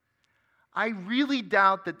 I really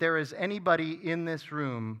doubt that there is anybody in this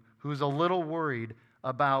room who's a little worried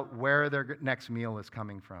about where their next meal is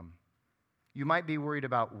coming from. You might be worried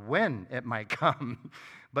about when it might come,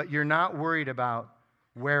 but you're not worried about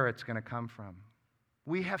where it's going to come from.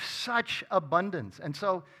 We have such abundance. And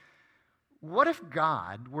so, what if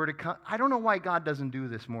God were to come? I don't know why God doesn't do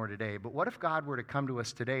this more today, but what if God were to come to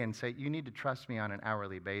us today and say, you need to trust me on an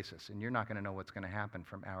hourly basis, and you're not going to know what's going to happen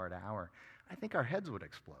from hour to hour? I think our heads would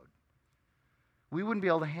explode. We wouldn't be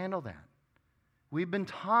able to handle that. We've been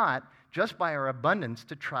taught, just by our abundance,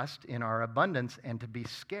 to trust in our abundance and to be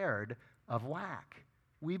scared of lack.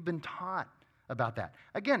 We've been taught about that.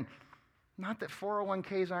 Again, not that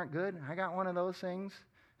 401ks aren't good. I got one of those things.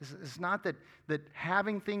 It's not that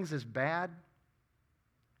having things is bad.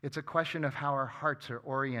 It's a question of how our hearts are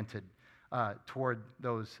oriented toward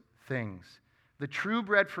those things. The true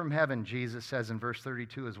bread from heaven, Jesus says in verse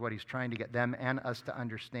 32, is what he's trying to get them and us to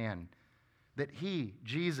understand. That he,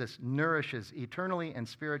 Jesus, nourishes eternally and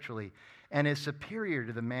spiritually and is superior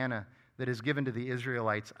to the manna that is given to the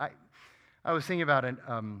Israelites. I was thinking about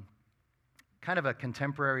kind of a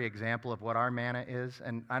contemporary example of what our manna is,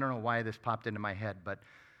 and I don't know why this popped into my head, but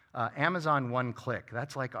Amazon One Click,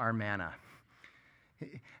 that's like our manna.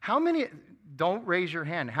 How many, don't raise your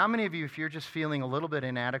hand, how many of you, if you're just feeling a little bit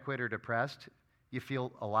inadequate or depressed, you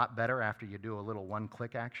feel a lot better after you do a little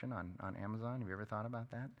one-click action on Amazon? Have you ever thought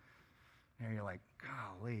about that? And you're like,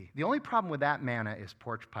 golly. The only problem with that manna is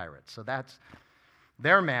porch pirates. So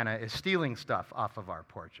their manna is stealing stuff off of our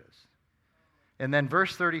porches. And then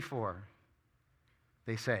verse 34,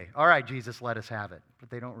 they say, all right, Jesus, let us have it. But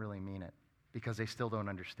they don't really mean it because they still don't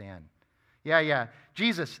understand. Yeah,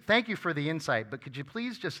 Jesus, thank you for the insight, but could you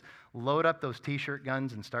please just load up those T-shirt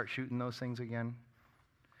guns and start shooting those things again?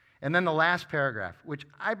 And then the last paragraph, which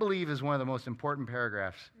I believe is one of the most important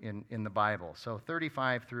paragraphs in the Bible. So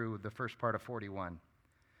 35 through the first part of 41.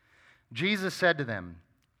 Jesus said to them,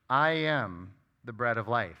 I am the bread of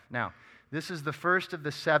life. Now, this is the first of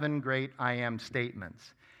the 7 great I am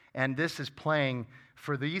statements. And this is playing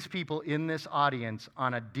for these people in this audience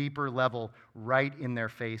on a deeper level right in their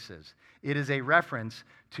faces. It is a reference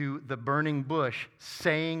to the burning bush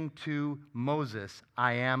saying to Moses,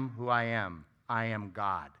 I am who I am. I am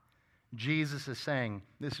God. Jesus is saying,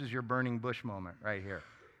 this is your burning bush moment right here.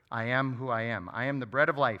 I am who I am. I am the bread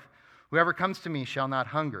of life. Whoever comes to me shall not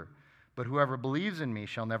hunger, but whoever believes in me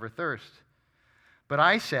shall never thirst. But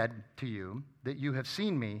I said to you that you have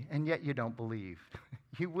seen me, and yet you don't believe.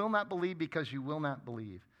 You will not believe because you will not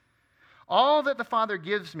believe. All that the Father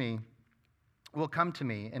gives me will come to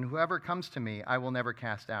me, and whoever comes to me I will never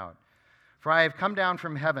cast out. For I have come down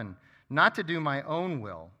from heaven, not to do my own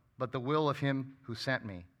will, but the will of him who sent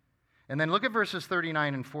me. And then look at verses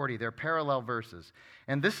 39 and 40. They're parallel verses.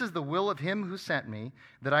 And this is the will of him who sent me,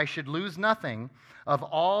 that I should lose nothing of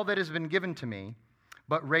all that has been given to me,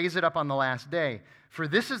 but raise it up on the last day. For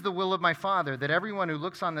this is the will of my Father, that everyone who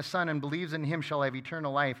looks on the Son and believes in him shall have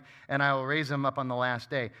eternal life, and I will raise him up on the last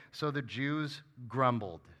day. So the Jews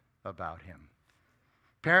grumbled about him.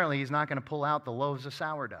 Apparently, he's not going to pull out the loaves of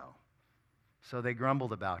sourdough. So they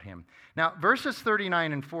grumbled about him. Now, verses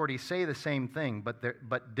 39 and 40 say the same thing,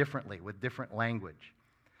 but differently, with different language.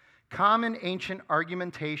 Common ancient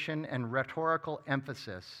argumentation and rhetorical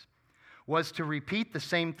emphasis was to repeat the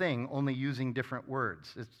same thing, only using different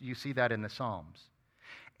words. You see that in the Psalms.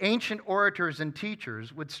 Ancient orators and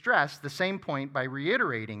teachers would stress the same point by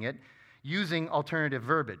reiterating it using alternative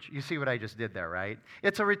verbiage. You see what I just did there, right?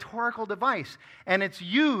 It's a rhetorical device, and it's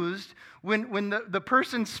used when the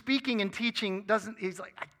person speaking and teaching he's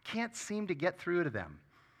like, I can't seem to get through to them.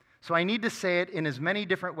 So I need to say it in as many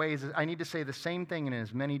different ways. I need to say the same thing in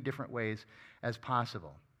as many different ways as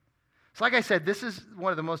possible. So like I said, this is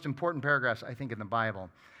one of the most important paragraphs, I think, in the Bible.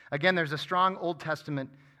 Again, there's a strong Old Testament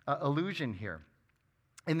allusion here.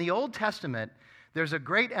 In the Old Testament, there's a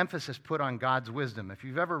great emphasis put on God's wisdom. If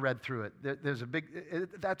you've ever read through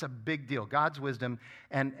it, that's a big deal. God's wisdom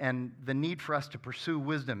and the need for us to pursue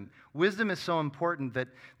wisdom. Wisdom is so important that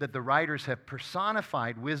the writers have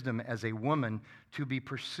personified wisdom as a woman to be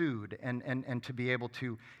pursued and to be able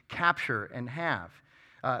to capture and have.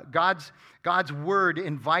 God's word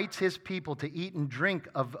invites his people to eat and drink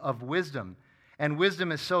of wisdom. And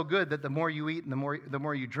wisdom is so good that the more you eat and the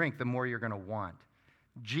more you drink, the more you're going to want.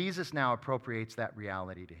 Jesus now appropriates that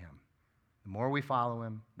reality to him. The more we follow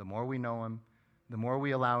him, the more we know him, the more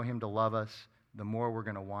we allow him to love us, the more we're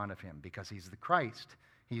going to want of him, because he's the Christ.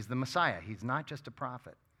 He's the Messiah. He's not just a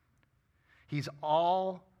prophet. He's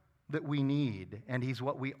all that we need, and he's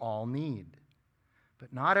what we all need.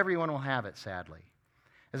 But not everyone will have it, sadly.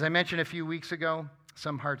 As I mentioned a few weeks ago,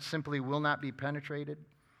 some hearts simply will not be penetrated.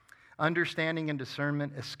 Understanding and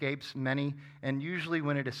discernment escapes many, and usually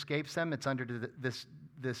when it escapes them, it's under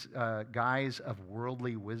this guise of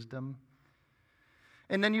worldly wisdom.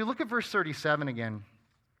 And then you look at verse 37 again.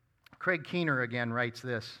 Craig Keener again writes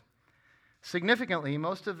this. Significantly,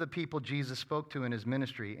 most of the people Jesus spoke to in his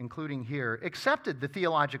ministry, including here, accepted the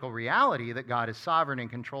theological reality that God is sovereign and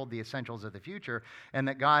controlled the essentials of the future, and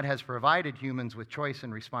that God has provided humans with choice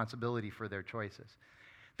and responsibility for their choices.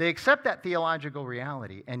 They accept that theological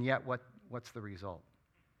reality, and yet what's the result?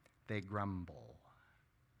 They grumble.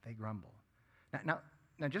 They grumble. Now,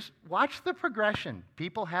 just watch the progression.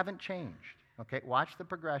 People haven't changed. Okay, watch the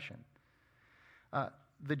progression.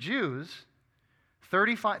 The Jews,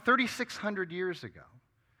 3,600 years ago,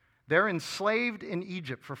 they're enslaved in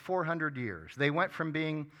Egypt for 400 years. They went from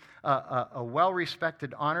being a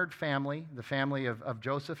well-respected, honored family, the family of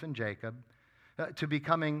Joseph and Jacob, to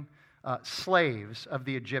becoming slaves of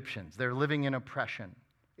the Egyptians. They're living in oppression.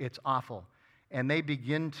 It's awful. And they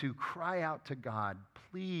begin to cry out to God,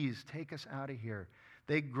 please take us out of here.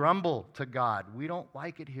 They grumble to God. We don't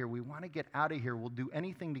like it here. We want to get out of here. We'll do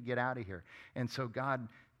anything to get out of here. And so God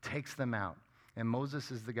takes them out. And Moses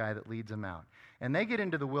is the guy that leads them out. And they get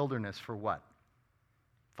into the wilderness for what?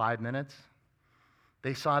 5 minutes?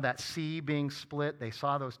 They saw that sea being split. They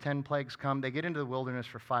saw those 10 plagues come. They get into the wilderness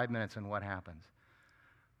for 5 minutes, and what happens?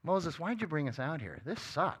 Moses, why'd you bring us out here? This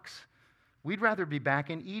sucks. We'd rather be back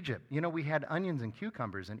in Egypt. You know, we had onions and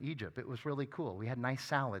cucumbers in Egypt. It was really cool. We had nice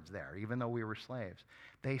salads there, even though we were slaves.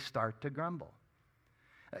 They start to grumble.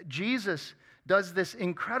 Jesus does this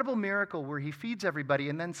incredible miracle where he feeds everybody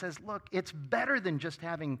and then says, look, it's better than just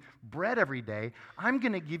having bread every day. I'm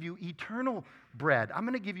going to give you eternal bread. I'm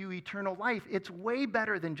going to give you eternal life. It's way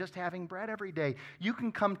better than just having bread every day. You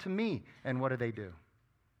can come to me. And what do?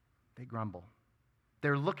 They grumble.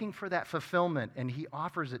 They're looking for that fulfillment, and he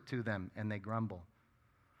offers it to them, and they grumble.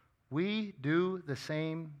 We do the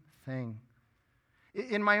same thing.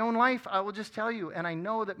 In my own life, I will just tell you, and I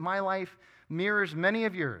know that my life mirrors many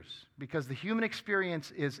of yours, because the human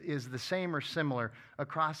experience is the same or similar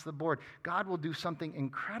across the board. God will do something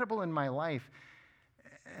incredible in my life,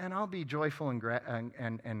 and I'll be joyful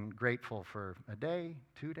and grateful for a day,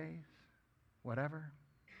 2 days, whatever.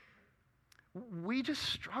 We just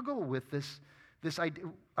struggle with this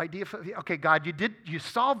idea of, okay, God, you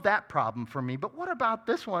solved that problem for me, but what about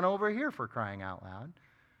this one over here, for crying out loud?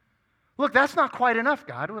 Look, that's not quite enough,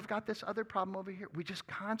 God. We've got this other problem over here. We just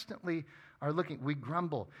constantly are looking. We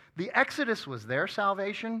grumble. The Exodus was their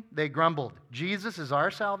salvation. They grumbled. Jesus is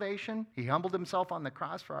our salvation. He humbled himself on the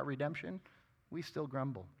cross for our redemption. We still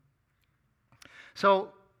grumble. So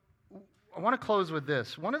I want to close with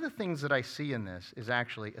this. One of the things that I see in this is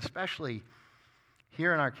actually, especially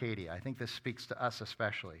here in Arcadia, I think this speaks to us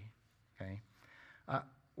especially, okay?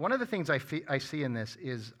 One of the things I see in this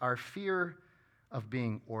is our fear of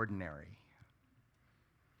being ordinary.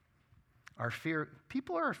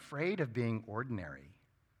 People are afraid of being ordinary.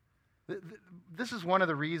 This is one of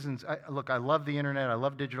the reasons, I love the internet, I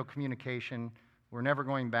love digital communication. We're never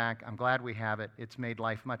going back. I'm glad we have it. It's made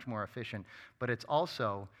life much more efficient. But it's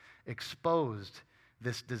also exposed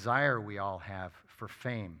this desire we all have for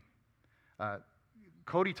fame.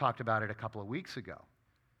 Cody talked about it a couple of weeks ago.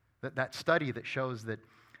 That study that shows that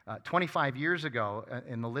 25 years ago,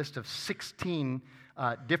 in the list of 16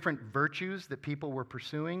 different virtues that people were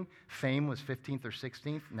pursuing, fame was 15th or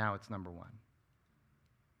 16th. Now it's number 1.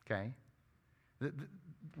 Okay?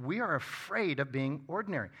 We are afraid of being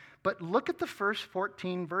ordinary. But look at the first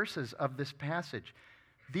 14 verses of this passage.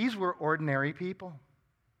 These were ordinary people.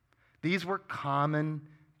 These were common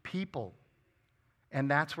people. And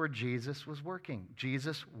that's where Jesus was working.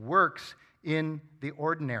 Jesus works in the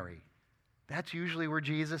ordinary. That's usually where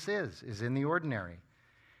Jesus is in the ordinary.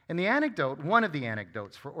 And the anecdote, one of the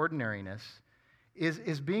anecdotes for ordinariness,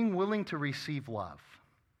 is being willing to receive love.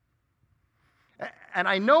 And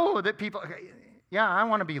I know that people, yeah, I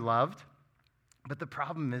want to be loved. But the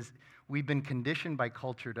problem is we've been conditioned by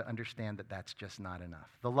culture to understand that that's just not enough.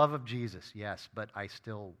 The love of Jesus, yes, but I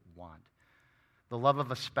still want. The love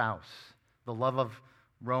of a spouse, the love of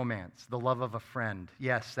romance, the love of a friend.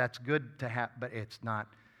 Yes, that's good to have, but it's not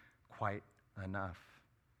quite enough.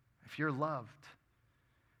 If you're loved,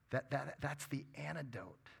 that's the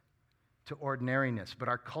antidote to ordinariness. But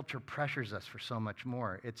our culture pressures us for so much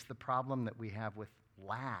more. It's the problem that we have with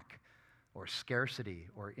lack or scarcity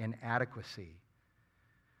or inadequacy.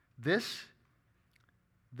 This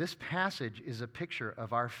passage is a picture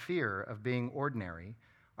of our fear of being ordinary,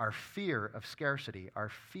 our fear of scarcity, our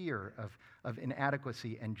fear of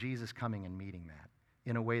inadequacy, and Jesus coming and meeting that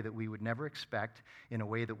in a way that we would never expect, in a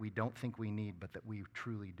way that we don't think we need, but that we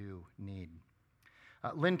truly do need.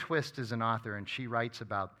 Lynn Twist is an author, and she writes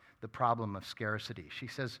about the problem of scarcity. She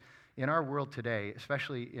says, in our world today,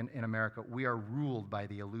 especially in America, we are ruled by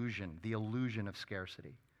the illusion of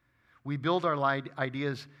scarcity. We build our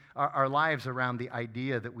lives around the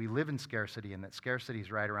idea that we live in scarcity and that scarcity is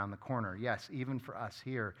right around the corner. Yes, even for us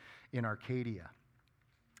here in Arcadia.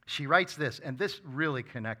 She writes this, and this really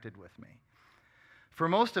connected with me. For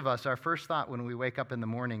most of us, our first thought when we wake up in the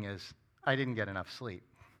morning is, I didn't get enough sleep.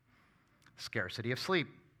 Scarcity of sleep.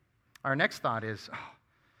 Our next thought is,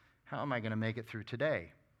 how am I going to make it through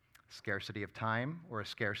today? Scarcity of time or a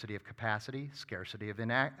scarcity of capacity, scarcity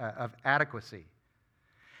of adequacy.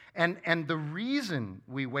 And the reason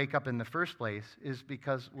we wake up in the first place is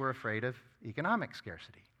because we're afraid of economic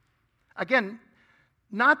scarcity. Again,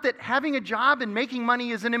 not that having a job and making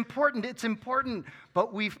money isn't important, it's important,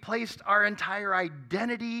 but we've placed our entire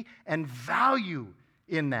identity and value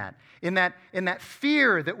in that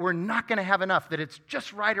fear that we're not going to have enough, that it's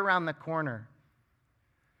just right around the corner.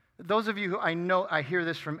 Those of you who I know, I hear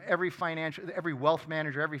this from every wealth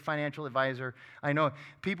manager, every financial advisor. I know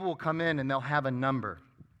people will come in and they'll have a number.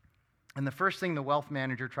 And the first thing the wealth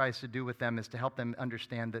manager tries to do with them is to help them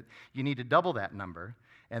understand that you need to double that number.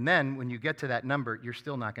 And then when you get to that number, you're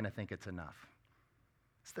still not going to think it's enough.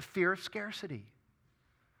 It's the fear of scarcity.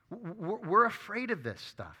 We're afraid of this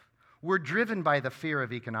stuff. We're driven by the fear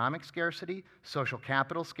of economic scarcity, social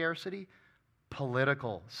capital scarcity,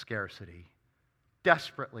 political scarcity.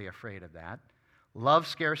 Desperately afraid of that. Love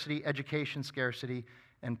scarcity, education scarcity,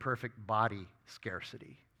 and perfect body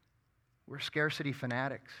scarcity. We're scarcity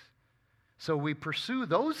fanatics. So we pursue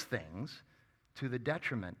those things to the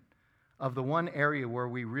detriment of the one area where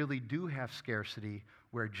we really do have scarcity,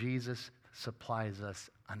 where Jesus supplies us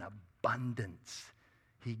an abundance.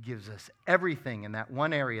 He gives us everything in that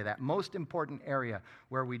one area, that most important area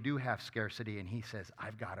where we do have scarcity, and he says,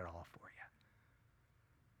 I've got it all for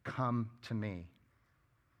you. Come to me.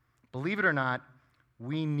 Believe it or not,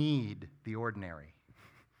 we need the ordinary.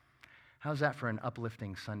 How's that for an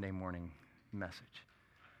uplifting Sunday morning message?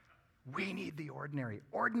 We need the ordinary.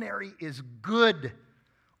 Ordinary is good.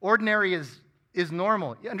 Ordinary is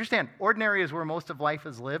normal. You understand, ordinary is where most of life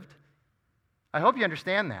is lived. I hope you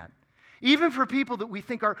understand that. Even for people that we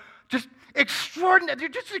think are just extraordinary, they're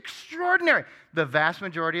just extraordinary. The vast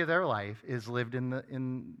majority of their life is lived in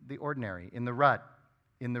the ordinary, in the rut,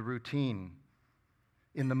 in the routine,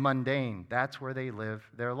 in the mundane. That's where they live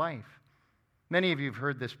their life. Many of you have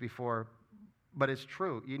heard this before, but it's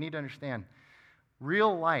true. You need to understand,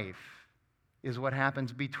 real life is what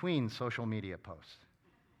happens between social media posts.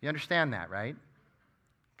 You understand that, right?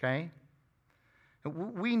 Okay?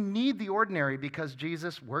 We need the ordinary because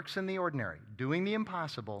Jesus works in the ordinary, doing the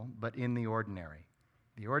impossible, but in the ordinary.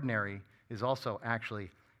 The ordinary is also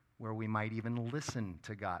actually where we might even listen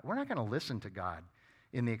to God. We're not going to listen to God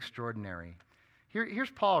in the extraordinary.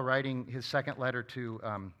 Here's Paul writing his second letter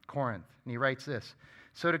to Corinth, and he writes this.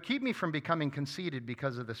 So to keep me from becoming conceited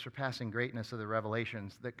because of the surpassing greatness of the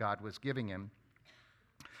revelations that God was giving him.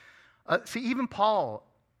 See, even Paul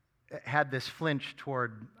had this flinch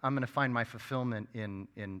toward, I'm going to find my fulfillment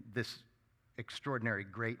in this extraordinary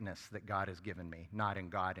greatness that God has given me, not in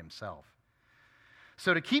God himself.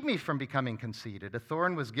 So to keep me from becoming conceited, a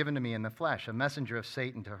thorn was given to me in the flesh, a messenger of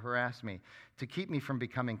Satan to harass me, to keep me from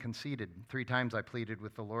becoming conceited. 3 times I pleaded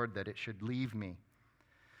with the Lord that it should leave me.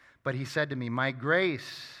 But he said to me, my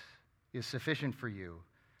grace is sufficient for you,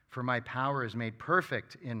 for my power is made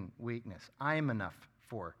perfect in weakness. I am enough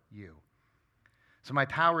for you. So my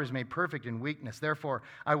power is made perfect in weakness. Therefore,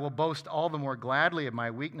 I will boast all the more gladly of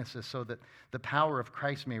my weaknesses so that the power of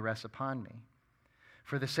Christ may rest upon me.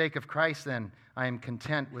 For the sake of Christ, then, I am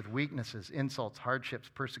content with weaknesses, insults, hardships,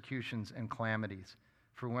 persecutions, and calamities.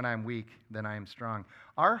 For when I'm weak, then I am strong.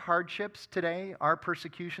 Our hardships today, our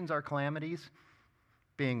persecutions, our calamities,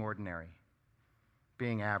 being ordinary,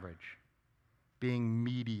 being average, being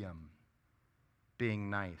medium, being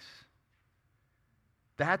nice.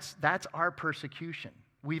 That's our persecution.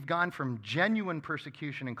 We've gone from genuine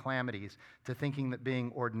persecution and calamities to thinking that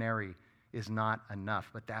being ordinary is not enough.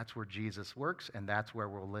 But that's where Jesus works, and that's where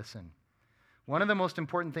we'll listen. One of the most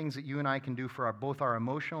important things that you and I can do for both our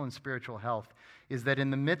emotional and spiritual health is that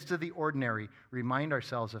in the midst of the ordinary, remind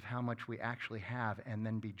ourselves of how much we actually have and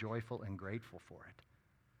then be joyful and grateful for it.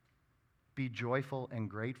 Be joyful and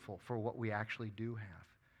grateful for what we actually do have,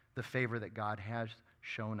 the favor that God has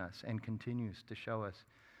shown us and continues to show us.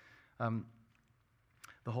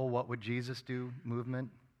 The whole "what would Jesus do" movement,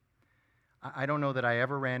 I don't know that I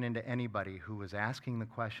ever ran into anybody who was asking the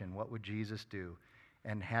question, what would Jesus do,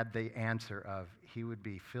 and had the answer of, he would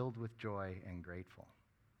be filled with joy and grateful.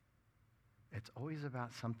 It's always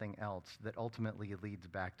about something else that ultimately leads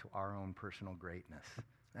back to our own personal greatness.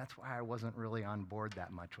 That's why I wasn't really on board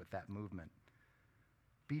that much with that movement.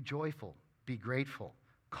 Be joyful, be grateful,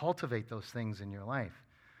 cultivate those things in your life.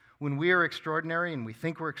 When we are extraordinary and we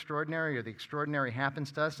think we're extraordinary, or the extraordinary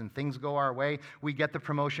happens to us and things go our way, we get the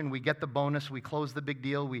promotion, we get the bonus, we close the big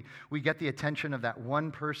deal, we get the attention of that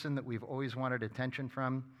one person that we've always wanted attention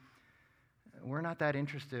from, we're not that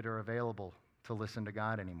interested or available to listen to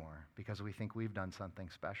God anymore because we think we've done something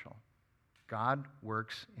special. God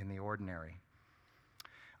works in the ordinary.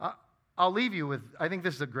 I'll leave you with, I think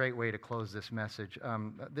this is a great way to close this message,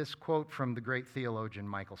 this quote from the great theologian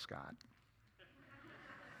Michael Scott.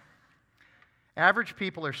 Average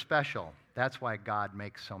people are special. That's why God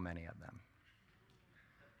makes so many of them.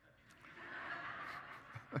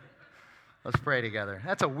 Let's pray together.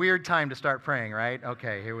 That's a weird time to start praying, right?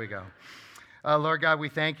 Okay, here we go. Lord God, we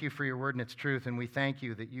thank you for your word and its truth, and we thank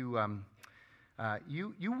you that you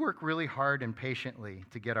work really hard and patiently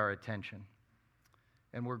to get our attention,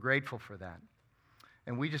 and we're grateful for that.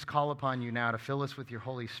 And we just call upon you now to fill us with your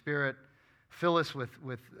Holy Spirit. Fill us with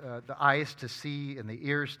the eyes to see and the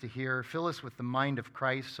ears to hear. Fill us with the mind of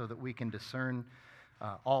Christ so that we can discern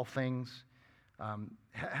all things.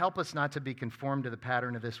 Help us not to be conformed to the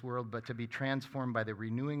pattern of this world, but to be transformed by the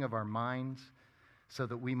renewing of our minds so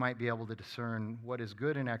that we might be able to discern what is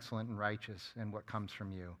good and excellent and righteous and what comes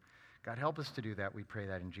from you. God, help us to do that. We pray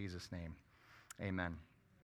that in Jesus' name. Amen.